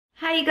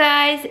Hi you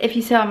guys, if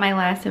you saw my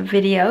last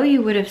video,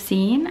 you would have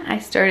seen I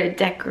started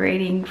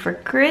decorating for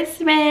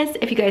Christmas.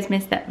 If you guys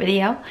missed that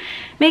video,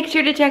 make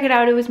sure to check it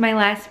out. It was my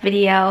last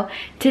video.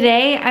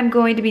 Today I'm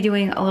going to be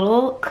doing a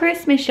little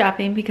Christmas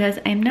shopping because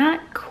I'm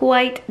not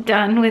quite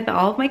done with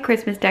all of my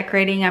Christmas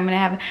decorating. I'm gonna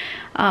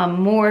have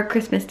more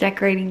Christmas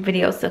decorating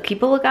videos, so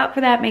keep a lookout for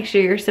that. Make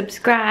sure you're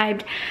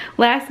subscribed.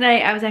 Last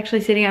night I was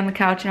actually sitting on the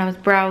couch and I was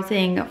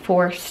browsing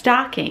for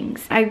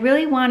stockings. I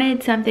really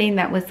wanted something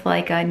that was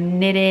like a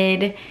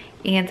knitted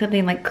and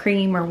something like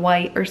cream or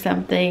white or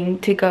something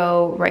to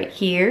go right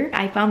here.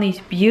 I found these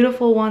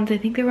beautiful ones. I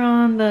think they were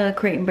on the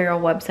Crate & Barrel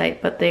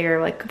website, but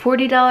they're like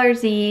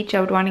 $40 each.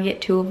 I would want to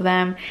get 2 of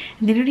them,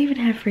 and they don't even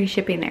have free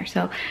shipping there.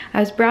 So I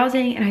was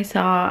browsing and I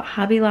saw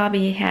Hobby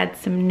Lobby had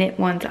some knit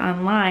ones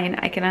online.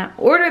 I cannot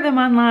order them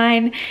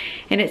online,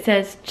 and it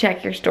says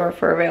check your store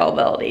for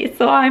availability.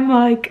 So I'm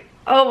like,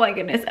 oh my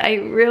goodness, I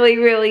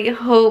really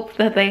hope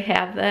that they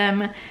have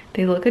them.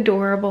 They look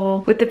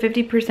adorable. With the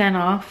 50%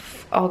 off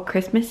all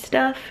Christmas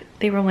stuff,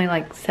 they were only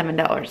like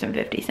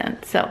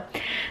 $7.50. So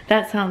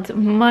that sounds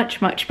much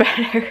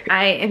better.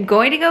 I am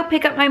going to go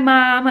pick up my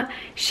mom.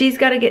 She's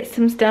got to get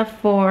some stuff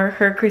for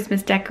her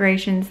Christmas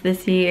decorations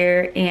this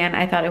year, and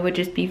I thought it would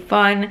just be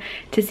fun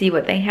to see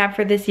what they have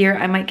for this year.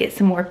 I might get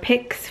some more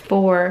pics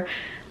for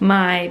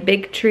my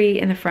big tree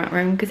in the front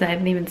room because I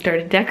haven't even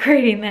started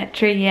decorating that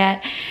tree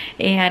yet,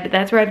 and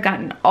that's where I've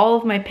gotten all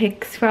of my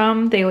picks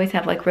from. They always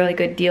have like really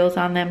good deals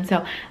on them,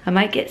 so I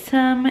might get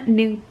some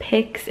new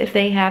picks if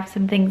they have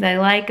some things I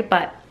like,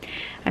 but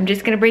I'm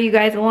just gonna bring you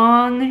guys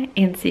along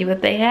and see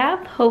what they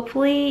have.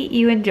 Hopefully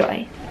you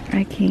enjoy.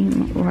 I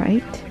came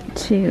right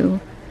to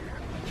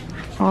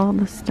all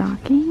the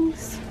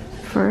stockings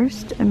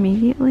first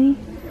immediately,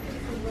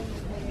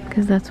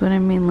 because that's what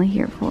I'm mainly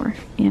here for.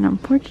 And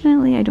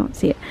unfortunately, I don't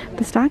see it.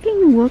 The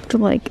stocking looked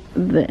like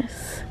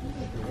this,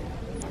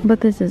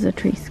 but this is a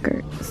tree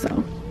skirt,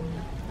 so.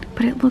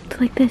 But it looked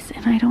like this,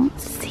 and I don't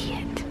see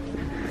it.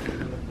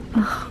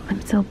 Ugh,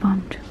 I'm so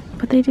bummed.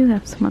 But they do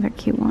have some other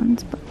cute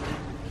ones, but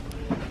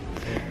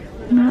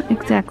not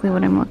exactly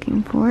what I'm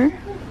looking for.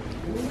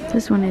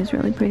 This one is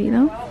really pretty,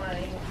 though.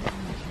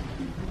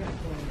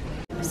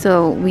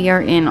 So we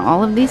are in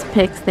all of these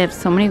picks. They have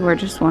so many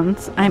gorgeous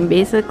ones. I'm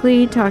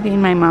basically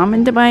talking my mom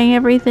into buying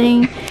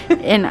everything,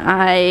 and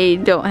I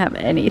don't have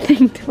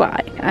anything to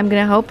buy. I'm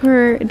gonna help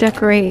her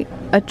decorate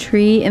a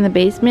tree in the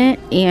basement,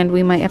 and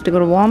we might have to go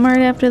to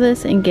Walmart after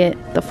this and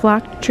get the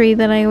flock tree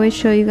that I always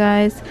show you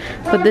guys.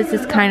 But this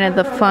is kind of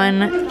the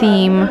fun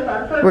theme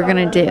we're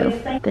gonna do.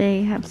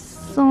 They have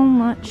so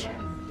much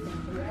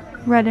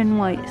red and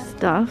white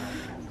stuff.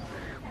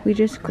 We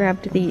just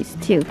grabbed these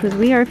too because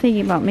we are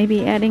thinking about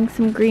maybe adding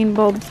some green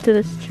bulbs to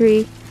this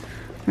tree.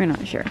 We're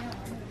not sure,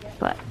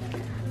 but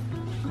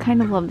kind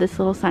of love this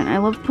little sign. I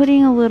love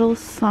putting a little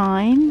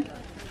sign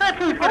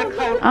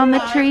on the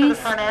trees.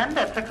 Oh,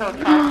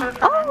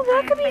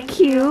 that could be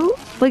cute.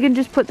 We can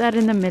just put that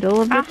in the middle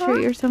of the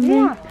tree or something.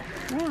 Yeah.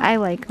 I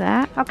like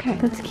that. Okay.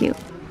 That's cute.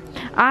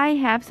 I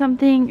have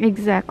something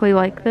exactly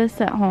like this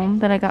at home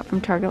that I got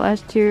from Target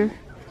last year.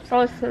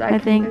 I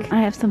think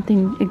I have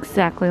something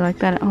exactly like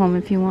that at home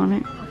if you want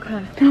it.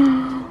 Okay.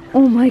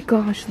 Oh my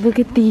gosh, look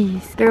at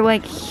these. They're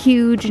like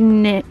huge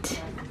knit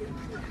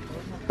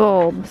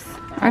bulbs.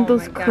 Aren't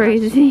those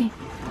crazy?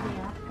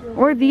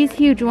 Or these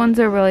huge ones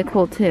are really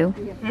cool too.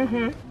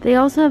 They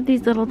also have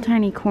these little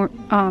tiny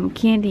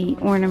candy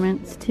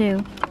ornaments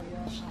too.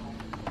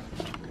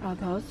 Oh,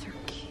 those are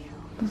cute.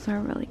 Those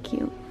are really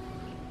cute.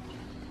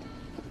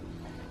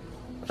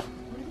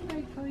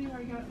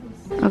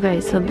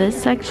 Okay, so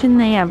this section,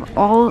 they have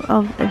all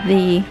of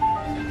the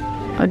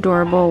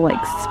adorable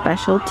like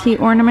specialty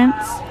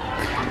ornaments.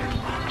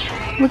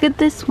 Look at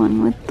this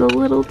one with the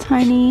little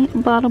tiny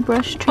bottle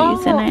brush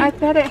trees in it. I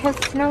bet it has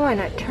snow in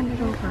it. Turn it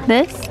over.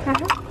 This?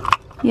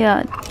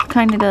 Yeah, it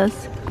kind of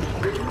does.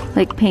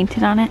 Like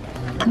painted on it.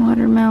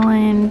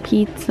 Watermelon,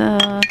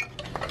 pizza.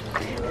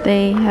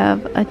 They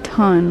have a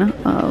ton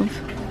of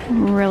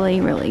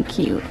really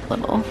cute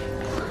little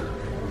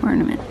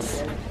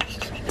ornaments.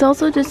 It's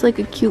also just like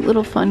a cute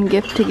little fun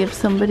gift to give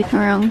somebody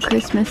around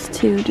Christmas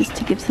too, just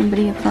to give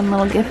somebody a fun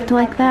little gift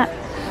like that.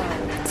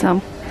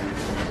 So,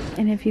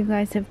 and if you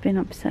guys have been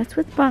obsessed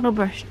with bottle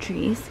brush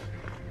trees,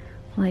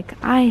 like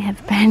I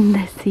have been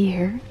this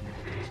year,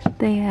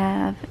 they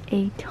have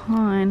a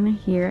ton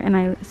here, and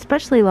I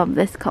especially love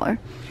this color.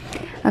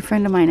 A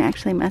friend of mine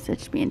actually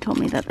messaged me and told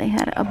me that they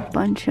had a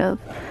bunch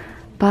of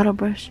bottle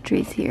brush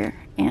trees here,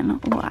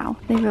 and wow,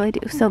 they really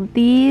do. So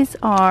these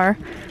are,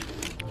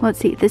 let's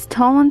see, this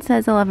tall one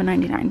says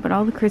 $11.99, but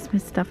all the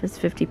Christmas stuff is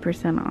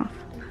 50% off.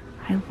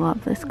 I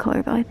love this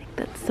color though. I think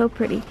that's so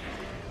pretty.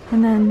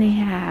 And then they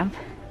have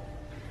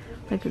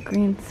like a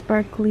green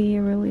sparkly,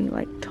 a really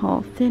like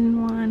tall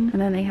thin one.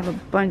 And then they have a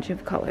bunch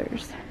of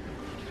colors.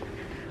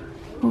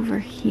 Over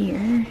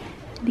here,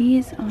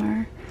 these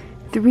are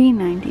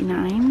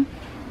 $3.99.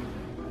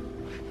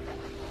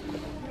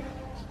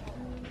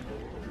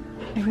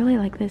 I really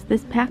like this.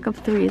 This pack of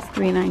 3 is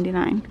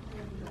 $3.99.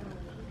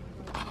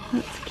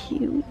 That's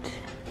cute.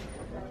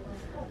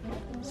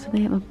 So So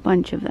they have a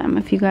bunch of them.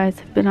 If you guys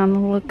have been on the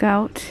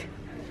lookout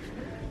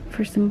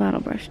for some bottle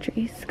brush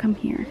trees, come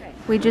here.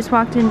 We just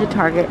walked into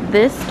Target.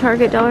 This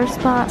Target dollar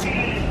spot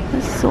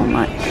was so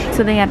much.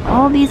 So they had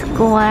all these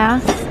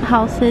glass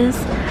houses.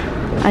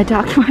 I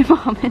talked my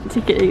mom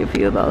into getting a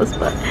few of those,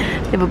 but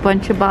they have a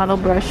bunch of bottle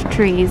brush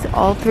trees,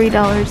 all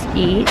 $3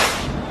 each.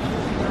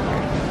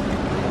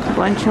 A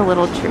bunch of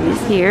little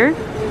trees here.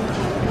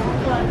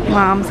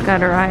 Mom's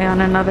got her eye on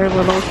another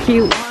little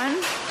cute one.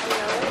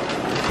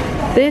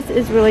 This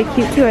is really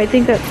cute too. I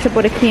think that's to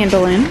put a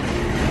candle in.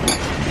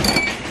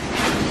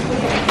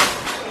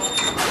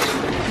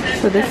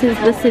 So this is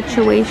the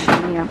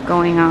situation we have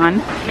going on.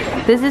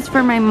 This is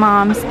for my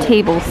mom's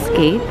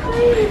tablescape.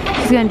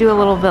 She's gonna do a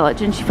little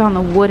village, and she found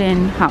the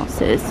wooden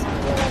houses.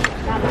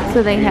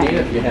 So they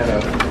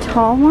have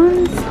tall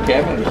ones,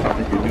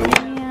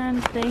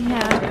 and they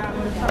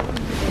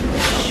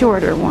have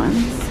shorter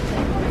ones.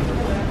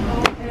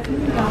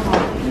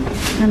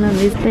 And then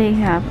they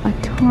have a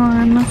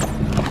ton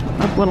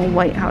of little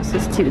white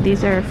houses too.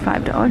 These are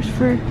 $5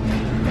 for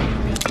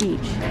each.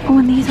 Oh,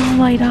 and these all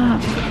light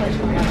up.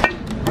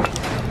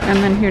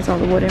 And then here's all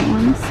the wooden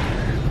ones.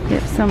 They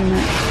have some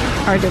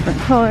that are different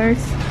colors.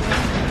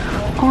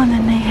 Oh, and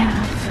then they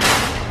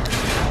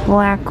have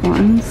black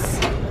ones,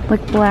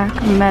 like black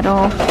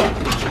metal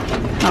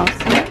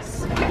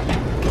houses.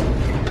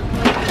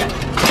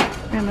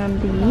 And then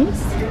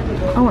these.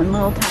 Oh, and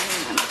little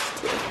tiny ones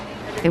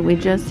too. Okay, we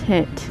just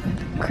hit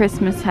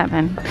Christmas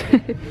heaven.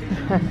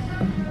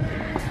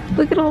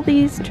 Look at all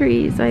these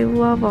trees. I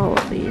love all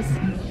of these.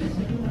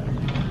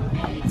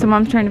 So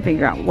Mom's trying to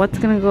figure out what's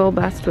gonna go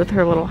best with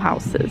her little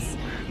houses.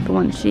 The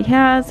ones she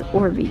has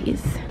or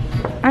these.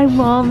 I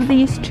love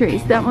these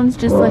trees. That one's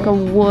just like a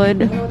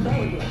wood. And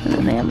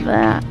then they have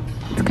that.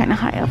 It's kind of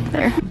high up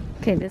there.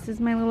 Okay, this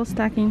is my little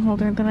stocking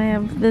holder that I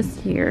have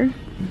this year.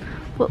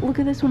 But look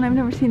at this one. I've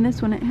never seen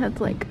this one. It has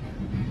like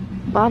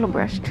bottle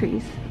brush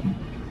trees.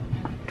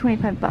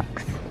 25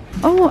 bucks.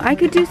 Oh, I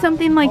could do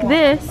something like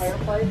this.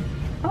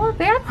 Oh,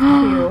 that's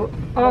cute.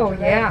 Oh,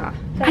 yeah.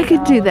 I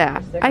could do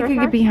that. I could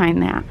get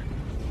behind that.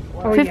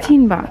 Oh,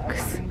 15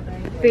 bucks.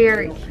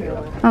 Very cute.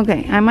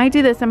 Okay, I might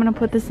do this. I'm going to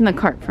put this in the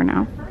cart for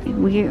now.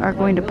 We are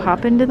going to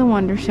pop into the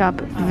Wonder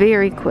Shop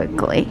very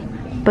quickly.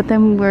 But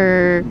then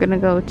we're going to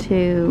go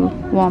to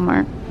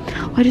Walmart.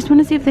 Oh, I just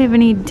want to see if they have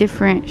any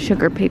different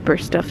sugar paper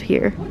stuff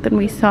here than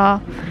we saw.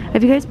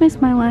 If you guys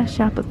missed my last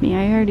shop with me,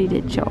 I already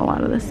did show a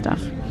lot of this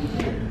stuff.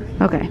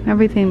 Okay,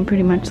 everything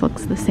pretty much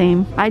looks the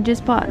same. I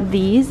just bought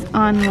these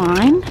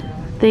online.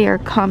 They are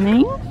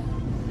coming.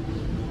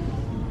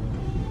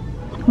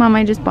 Mom,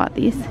 I just bought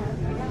these.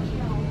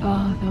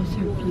 Oh, those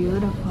are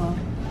beautiful.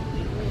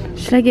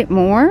 Should I get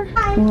more?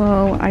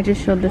 Whoa, I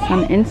just showed this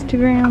on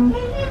Instagram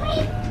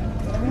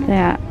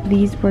that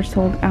these were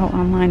sold out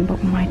online,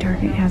 but my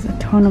Target has a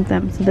ton of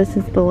them. So this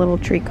is the little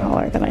tree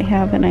collar that I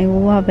have, and I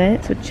love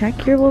it. So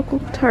check your local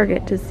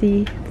Target to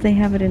see if they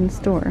have it in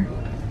store.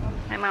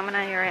 My mom and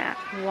I are at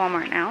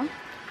Walmart now.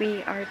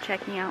 We are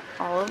checking out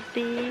all of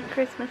the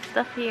Christmas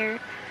stuff here.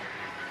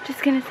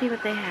 Just gonna see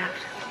what they have.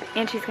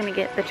 And she's gonna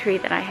get the tree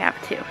that I have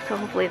too. So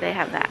hopefully they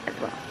have that as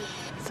well.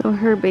 So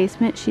her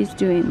basement, she's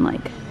doing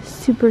like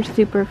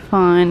super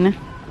fun,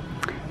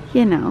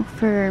 you know,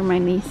 for my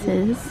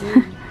nieces.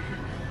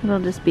 It'll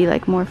just be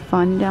like more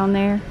fun down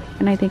there.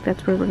 And I think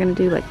that's where we're gonna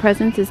do like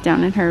presents, is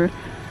down in her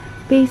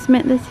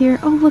basement this year.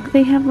 Oh look,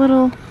 they have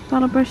little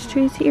bottle brush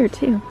trees here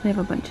too. They have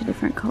a bunch of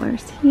different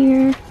colors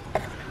here.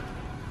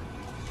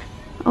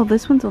 Oh,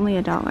 this one's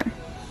only $1.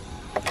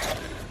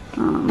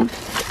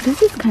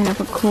 This is kind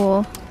of a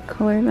cool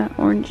color, that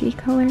orangey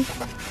color.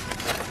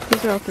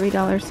 These are all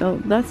 $3, so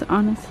that's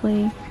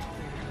honestly,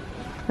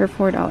 or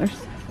 $4.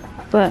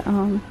 But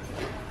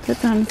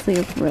that's honestly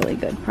a really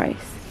good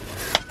price.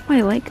 Oh,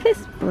 I like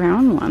this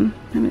brown one.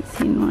 I haven't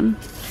seen one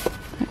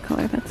that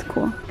color. That's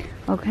cool.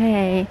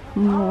 Okay,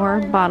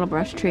 more bottle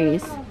brush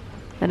trees.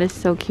 That is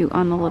so cute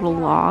on the little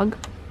log.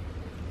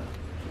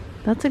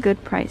 That's a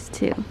good price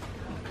too.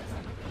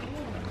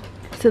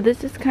 So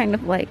this is kind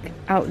of like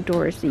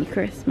outdoorsy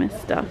Christmas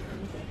stuff.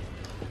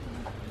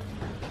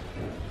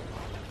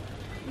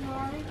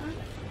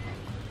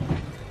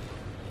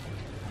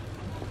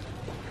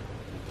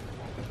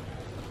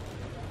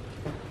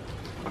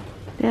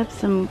 They have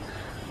some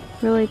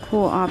really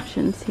cool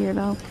options here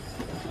though.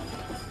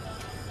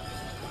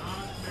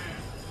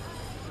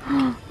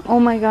 Oh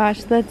my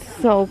gosh, that's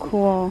so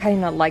cool.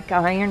 Kind of like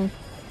iron.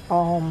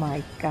 Oh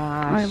my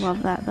gosh. I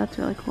love that. That's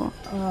really cool.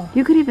 Oh.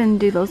 You could even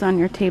do those on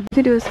your table. You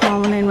could do a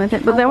small one in with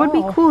it, but that would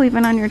be cool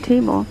even on your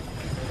table.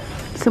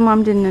 So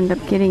Mom didn't end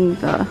up getting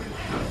the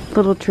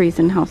little trees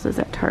and houses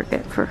at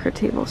Target for her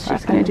table.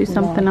 She's gonna do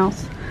something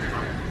else.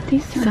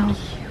 These are so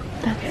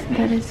cute.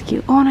 That is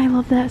cute. Oh, and I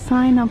love that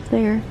sign up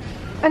there.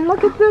 And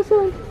look at this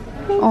one.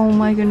 Oh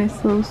my goodness,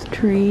 those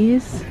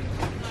trees.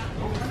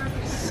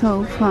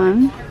 So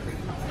fun.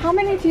 How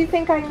many do you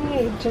think I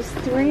need? Just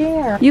 3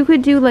 or? You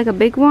could do like a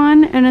big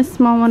one and a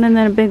small one and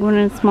then a big one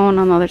and a small one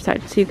on the other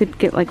side. So you could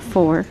get like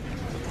 4.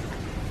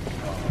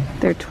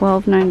 They're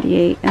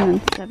 $12.98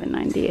 and then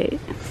 $7.98.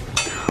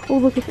 Oh,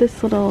 look at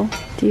this little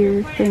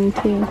deer thing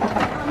too.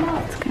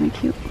 It's kind of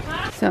cute.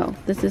 So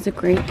this is a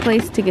great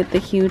place to get the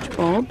huge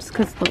bulbs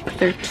because look,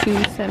 they're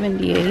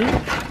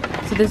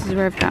 $2.78. So this is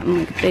where I've gotten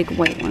like big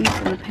white ones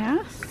in the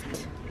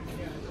past.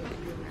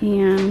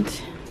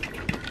 And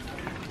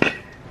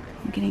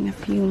I'm getting a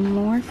few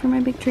more for my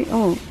big tree.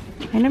 Oh,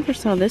 I never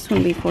saw this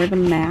one before, the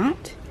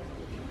mat.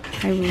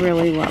 I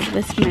really love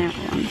this matte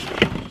one.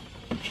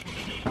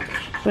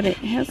 But it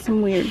has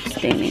some weird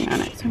staining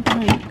on it, so I'm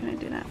probably not going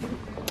to do that.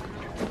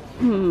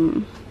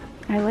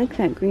 I like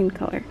that green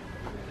color.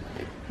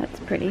 That's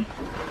pretty.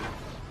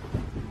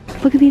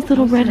 Look at these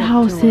little red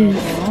houses.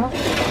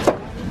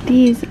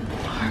 These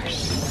are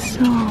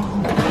so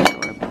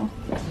adorable.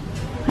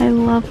 I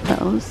love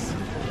those.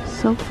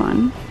 So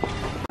fun.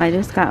 I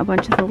just got a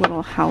bunch of the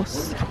little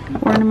house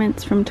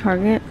ornaments from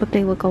Target, but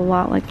they look a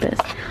lot like this.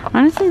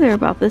 Honestly, they're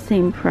about the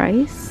same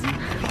price,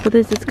 but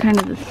this is kind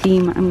of the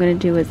theme I'm going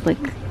to do, is like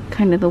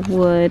kind of the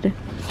wood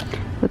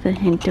with a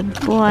hint of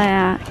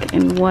black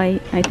and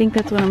white. I think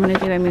that's what I'm going to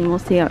do. I mean, we'll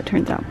see how it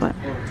turns out, but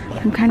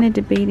I'm kind of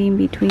debating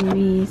between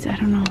these. I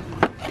don't know.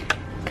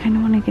 Kind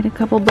of want to get a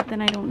couple, but then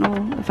I don't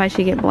know if I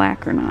should get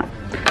black or not.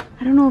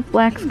 I don't know if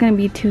black's going to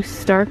be too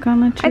stark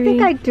on the tree. I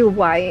think I'd do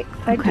white.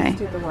 Okay. I'd just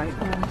do the white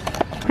one.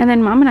 And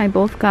then Mom and I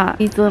both got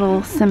these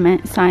little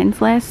cement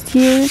signs last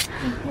year.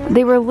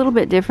 They were a little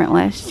bit different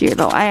last year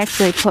though. I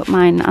actually put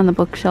mine on the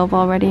bookshelf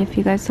already if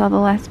you guys saw the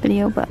last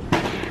video, but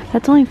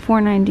that's only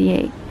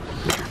 $4.98.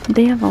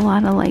 They have a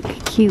lot of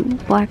like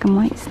cute black and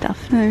white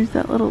stuff. There's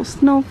that little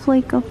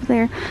snowflake up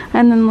there.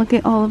 And then look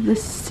at all of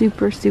this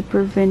super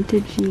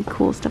vintagey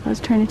cool stuff. I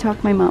was trying to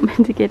talk my mom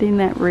into getting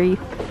that wreath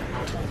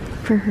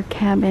for her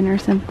cabin or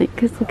something,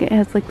 because look, it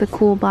has like the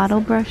cool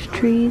bottle brush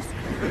trees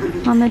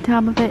on the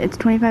top of it. It's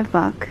 25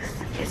 bucks.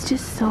 It's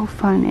just so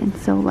fun and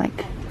so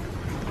like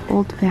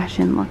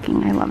old-fashioned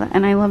looking. I love it.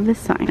 And I love this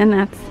sign. And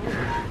that's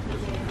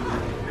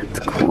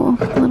cool.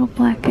 A little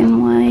black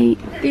and white.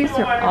 These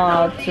are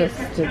all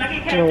just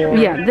adorable.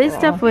 Yeah, this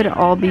stuff would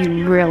all be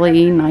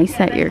really nice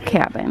at your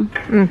cabin.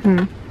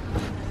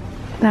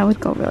 That would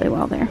go really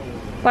well there.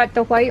 But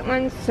the white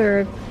ones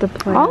or the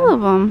plain? All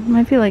of them.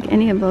 I feel like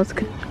any of those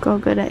could go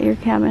good at your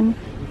cabin.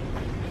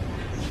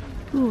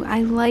 Ooh,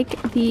 I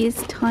like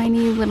these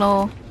tiny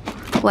little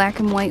black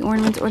and white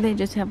ornaments, or they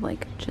just have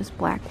like just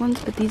black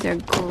ones, but these are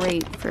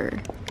great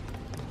for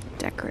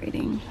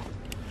decorating.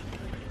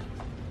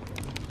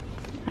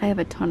 I have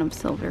a ton of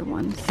silver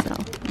ones, so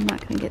I'm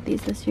not going to get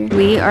these this year.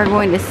 We are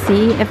going to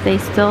see if they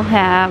still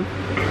have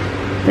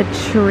the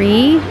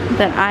tree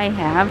that I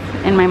have,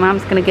 and my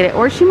mom's going to get it,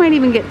 or she might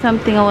even get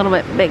something a little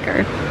bit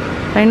bigger.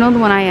 But I know the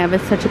one I have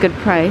is such a good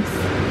price.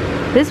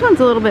 This one's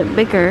a little bit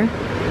bigger.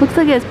 Looks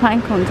like it has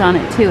pine cones on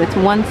it too. It's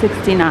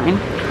 $169.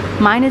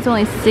 Mine is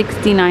only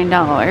 $69.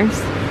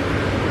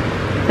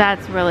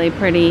 That's really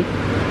pretty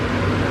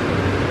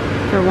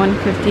for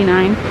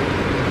 $159.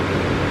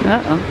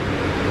 Uh-oh.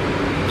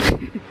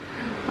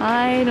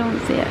 I don't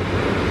see it.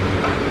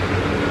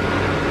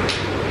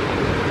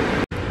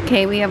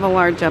 Okay, we have a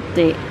large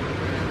update.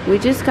 We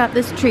just got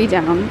this tree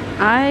down.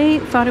 I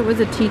thought it was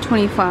a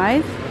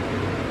T25,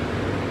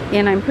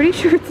 and I'm pretty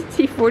sure it's a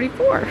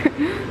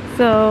T44.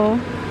 So,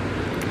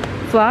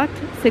 flocked,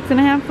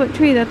 6.5 foot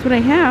tree, that's what I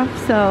have.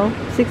 So,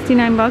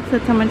 69 bucks,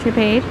 that's how much I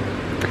paid.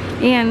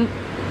 And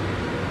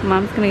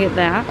Mom's gonna get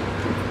that.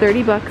 It's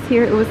 30 bucks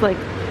here. It was like,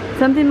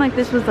 something like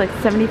this was like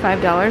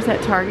 $75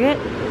 at Target.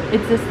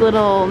 It's this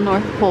little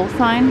North Pole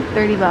sign,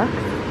 30 bucks,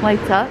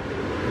 lights up.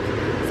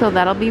 So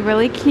that'll be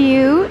really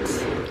cute.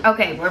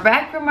 Okay, we're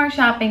back from our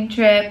shopping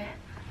trip.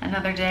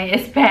 Another day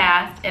has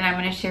passed, and I'm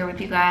gonna share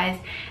with you guys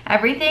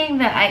everything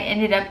that I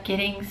ended up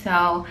getting.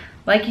 So,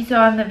 like you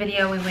saw in the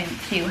video, we went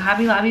to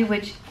Hobby Lobby,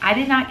 which I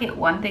did not get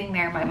one thing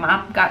there. My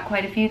mom got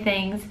quite a few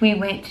things. We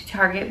went to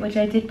Target, which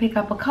I did pick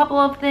up a couple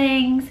of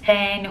things.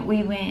 And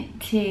we went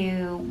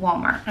to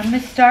Walmart. I'm gonna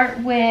start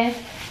with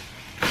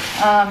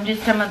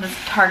just some of the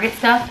Target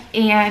stuff,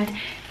 and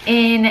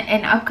in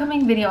an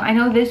upcoming video, I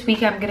know this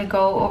week I'm gonna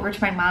go over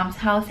to my mom's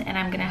house and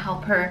I'm gonna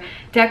help her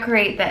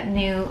decorate that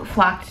new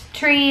flocked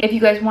tree. If you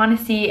guys want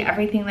to see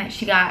everything that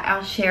she got,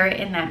 I'll share it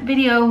in that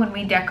video when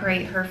we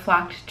decorate her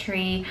flocked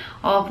tree,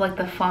 all of like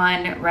the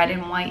fun red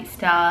and white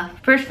stuff.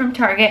 First, from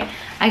Target,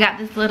 I got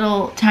this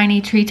little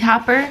tiny tree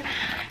topper.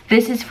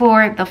 This is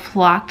for the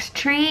flocked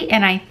tree,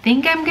 and I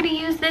think I'm gonna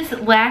use this.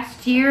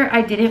 Last year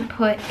I didn't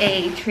put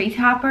a tree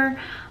topper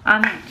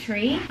on that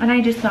tree, and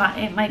I just thought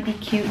it might be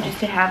cute just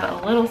to have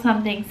a little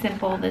something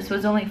simple. This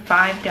was only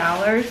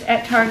 $5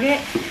 at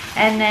Target.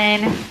 And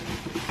then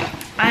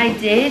I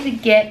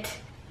did get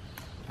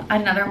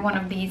another one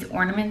of these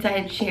ornaments. I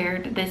had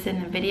shared this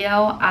in the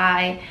video.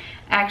 I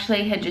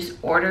actually had just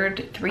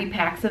ordered 3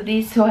 packs of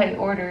these, so I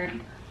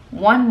ordered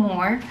one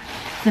more,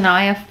 so now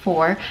I have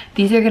 4.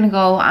 These are gonna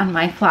go on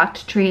my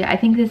flocked tree. I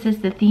think this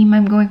is the theme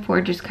I'm going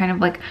for, just kind of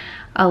like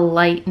a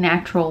light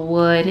natural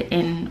wood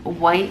and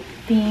white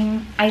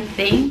theme. I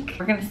think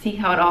we're gonna see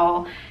how it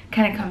all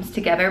kind of comes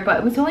together, but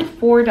it was only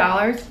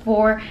 $4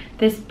 for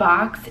this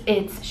box.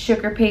 It's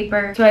sugar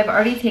paper, so I've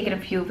already taken a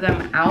few of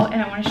them out,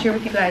 and I want to share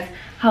with you guys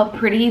how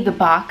pretty the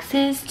box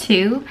is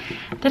too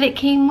that it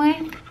came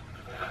with.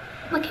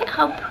 Look at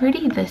how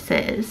pretty this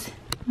is.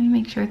 Let me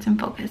make sure it's in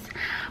focus.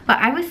 But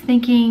I was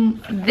thinking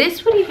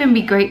this would even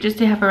be great just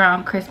to have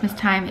around Christmas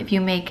time if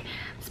you make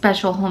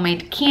special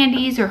homemade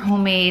candies or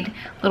homemade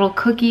little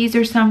cookies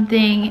or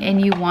something and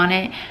you want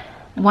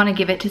to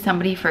give it to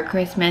somebody for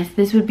Christmas.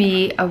 This would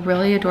be a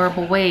really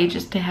adorable way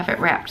just to have it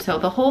wrapped. So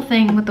the whole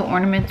thing with the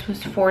ornaments was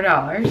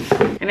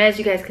 $4. And as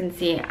you guys can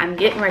see, I'm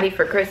getting ready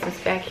for Christmas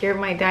back here.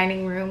 My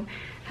dining room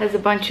has a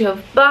bunch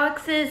of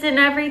boxes and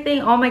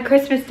everything, all my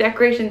Christmas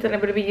decorations that I'm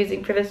going to be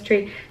using for this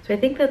tree. So I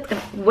think that's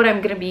what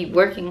I'm going to be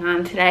working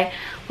on today.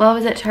 While I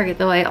was at Target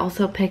though, I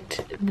also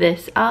picked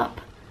this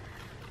up.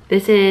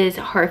 This is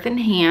Hearth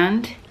and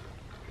Hand,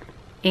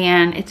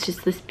 and it's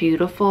just this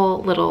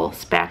beautiful little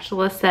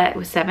spatula set. It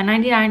was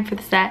 $7.99 for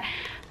the set,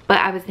 but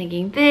I was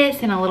thinking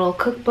this and a little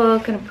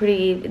cookbook and a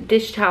pretty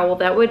dish towel,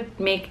 that would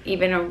make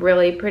even a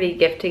really pretty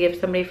gift to give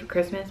somebody for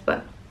Christmas.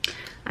 But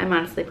I'm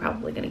honestly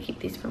probably going to keep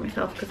these for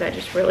myself because I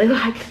just really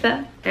liked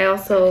them. I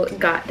also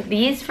got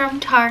these from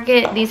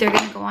Target. These are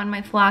going to go on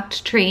my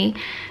flocked tree.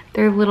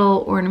 They're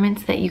little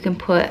ornaments that you can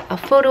put a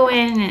photo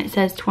in, and it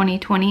says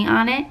 2020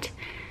 on it.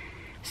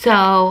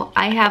 So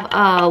I have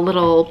a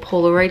little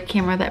Polaroid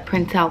camera that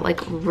prints out like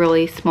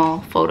really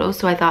small photos.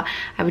 So I thought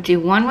I would do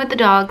one with the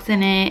dogs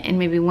in it and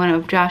maybe one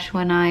of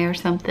Joshua and I or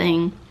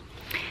something.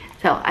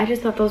 So I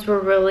just thought those were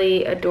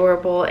really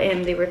adorable,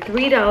 and they were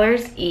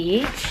 $3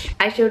 each.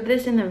 I showed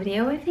this in the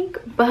video, I think,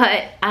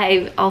 but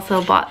I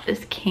also bought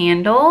this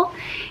candle.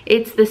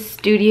 It's the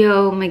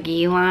Studio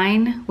McGee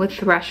line with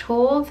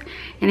thresholds,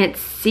 and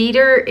it's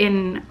cedar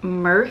and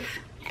mirth.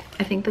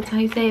 I think that's how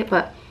you say it,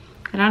 but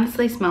it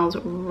honestly smells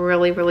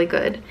really, really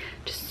good.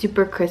 Just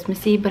super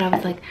Christmassy, but I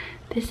was like,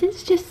 this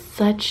is just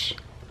such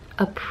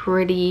a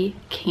pretty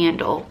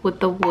candle with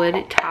the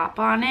wood top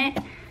on it.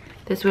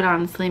 This would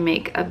honestly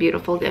make a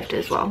beautiful gift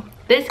as well.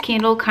 This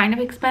candle, kind of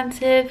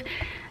expensive.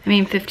 I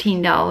mean,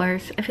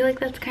 $15. I feel like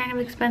that's kind of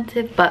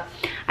expensive, but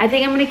I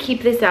think I'm gonna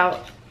keep this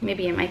out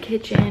maybe in my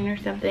kitchen or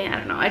something. I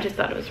don't know, I just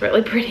thought it was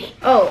really pretty.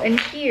 Oh, and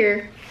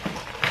here,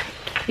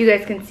 you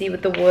guys can see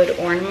what the wood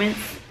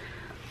ornaments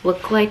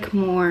look like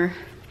more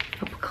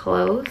up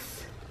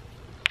close.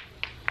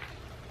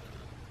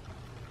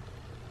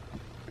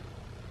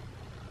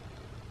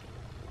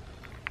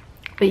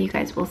 But you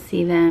guys will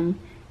see them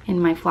in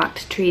my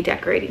flocked tree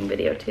decorating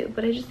video too.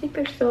 But I just think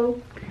they're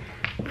so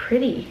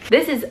pretty.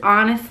 This is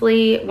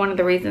honestly one of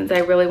the reasons I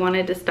really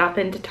wanted to stop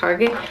into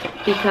Target,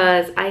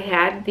 because I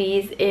had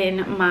these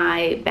in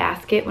my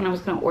basket when I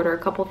was going to order a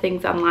couple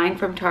things online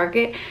from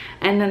Target,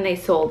 and then they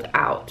sold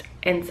out.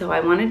 And so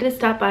I wanted to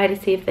stop by to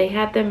see if they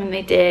had them, and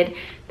they did.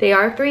 They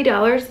are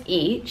 $3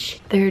 each.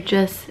 They're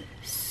just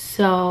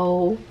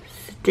so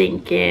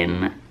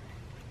stinking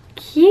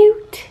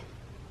cute.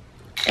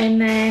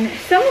 And then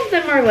some of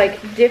them are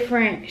like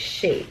different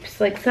shapes.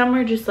 Like some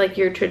are just like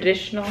your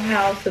traditional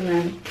house, and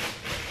then,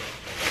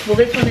 well,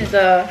 this one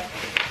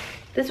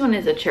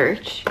is a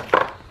church.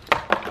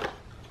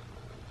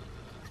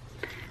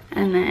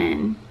 And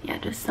then, yeah,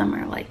 just some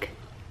are like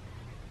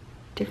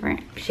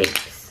different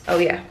shapes. Oh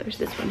yeah, there's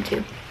this one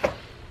too.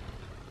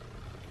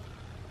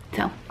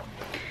 So,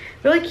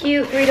 really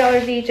cute,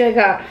 $3 each. I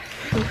got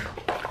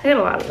a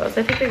lot of those.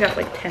 I think I got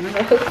like 10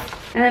 of those.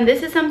 And then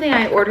this is something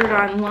I ordered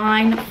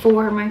online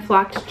for my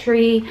flocked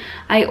tree.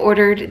 I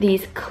ordered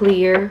these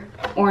clear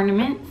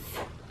ornaments.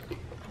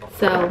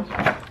 So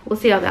we'll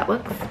see how that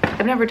looks.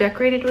 I've never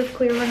decorated with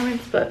clear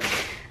ornaments, but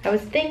I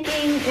was thinking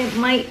it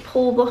might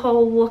pull the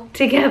whole look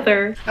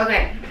together.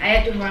 Okay, I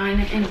had to run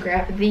and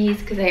grab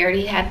these because I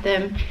already had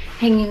them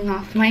hanging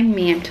off my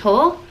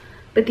mantle.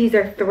 But these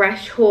are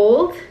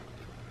threshold,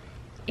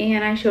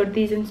 and I showed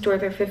these in store.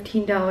 They're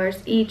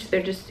 $15 each.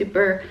 They're just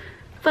super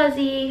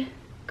fuzzy,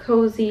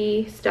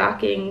 cozy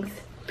stockings.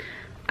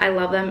 I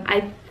love them.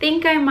 I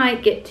think I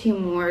might get 2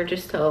 more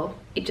just so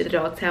each of the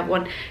dogs have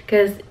one,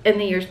 because in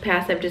the years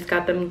past I've just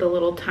got them the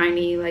little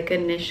tiny like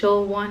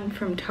initial one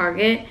from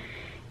Target,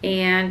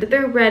 and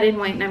they're red and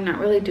white, and I'm not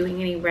really doing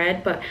any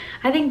red, but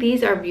I think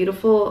these are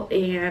beautiful,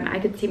 and I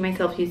could see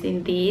myself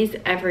using these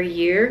every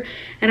year.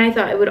 And I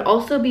thought it would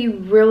also be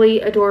really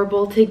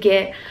adorable to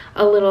get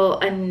a little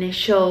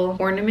initial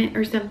ornament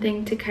or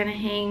something to kind of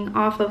hang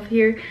off of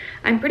here.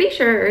 I'm pretty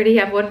sure I already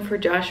have one for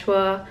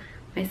Joshua,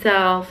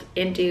 myself,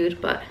 and Dude,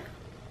 but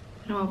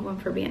I don't have one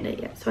for Bandit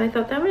yet. So I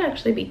thought that would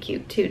actually be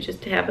cute too,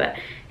 just to have that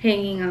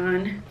hanging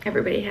on.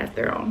 Everybody has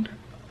their own.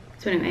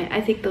 So anyway, I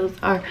think those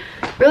are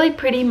really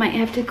pretty. Might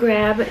have to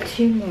grab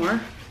 2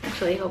 more.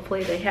 Actually,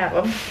 hopefully they have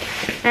them.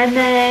 And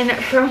then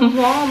from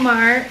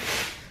Walmart,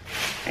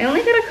 I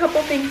only got a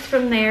couple things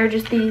from there.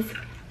 Just these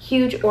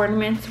huge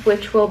ornaments,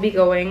 which will be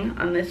going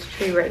on this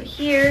tree right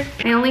here.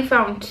 I only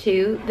found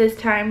 2 this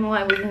time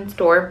while I was in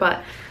store,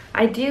 but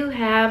I do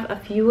have a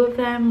few of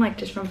them, like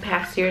just from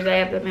past years. I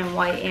have them in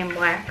white and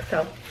black,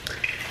 so.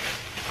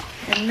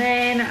 And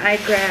then I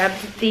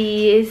grabbed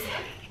these.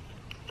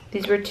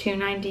 These were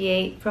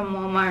 $2.98 from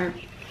Walmart.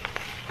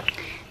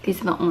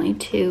 These are the only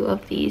 2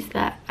 of these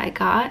that I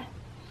got.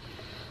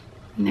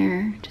 And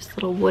they're just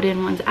little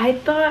wooden ones. I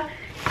thought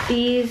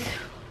these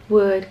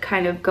would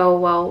kind of go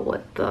well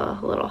with the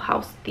little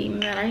house theme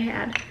that I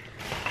had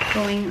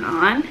going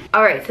on.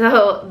 All right,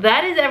 so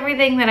that is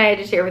everything that I had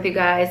to share with you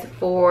guys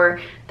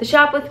for the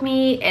shop with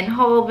me and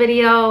haul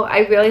video. I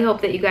really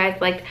hope that you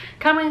guys liked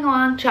coming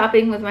along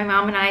shopping with my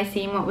mom and I,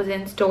 seeing what was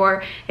in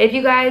store. If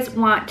you guys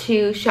want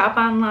to shop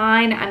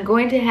online, I'm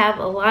going to have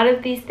a lot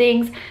of these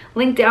things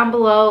linked down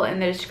below in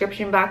the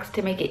description box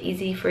to make it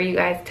easy for you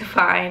guys to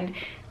find.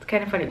 It's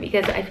kind of funny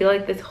because I feel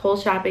like this whole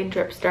shopping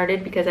trip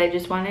started because I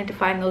just wanted to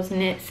find those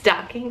knit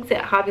stockings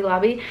at Hobby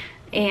Lobby,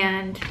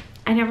 and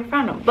I never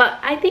found them, but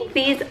I think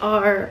these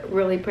are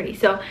really pretty.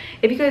 So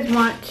if you guys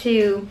want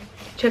to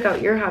check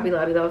out your Hobby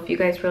Lobby though, if you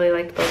guys really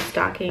liked those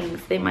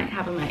stockings, they might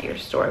have them at your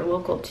store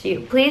local to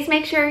you. Please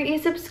make sure you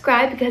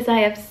subscribe because I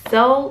have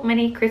so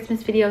many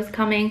Christmas videos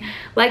coming.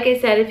 Like I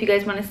said, if you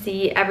guys want to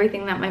see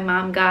everything that my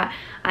mom got,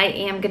 I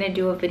am going to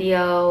do a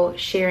video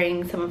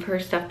sharing some of her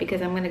stuff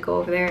because I'm going to go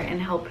over there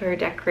and help her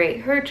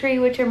decorate her tree,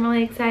 which I'm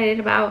really excited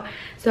about.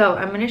 So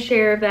I'm going to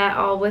share that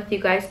all with you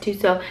guys too.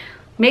 So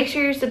make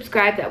sure you're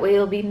subscribed, that way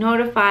you'll be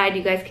notified.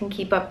 You guys can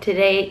keep up to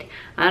date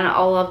on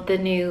all of the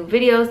new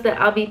videos that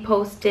I'll be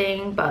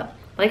posting. But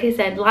like I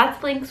said, lots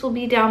of links will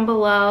be down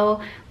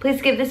below.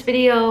 Please give this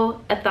video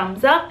a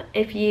thumbs up.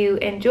 If you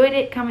enjoyed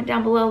it, comment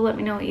down below, let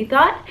me know what you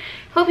thought.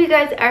 Hope you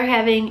guys are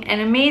having an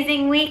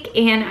amazing week,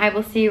 and I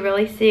will see you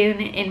really soon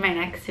in my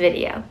next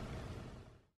video.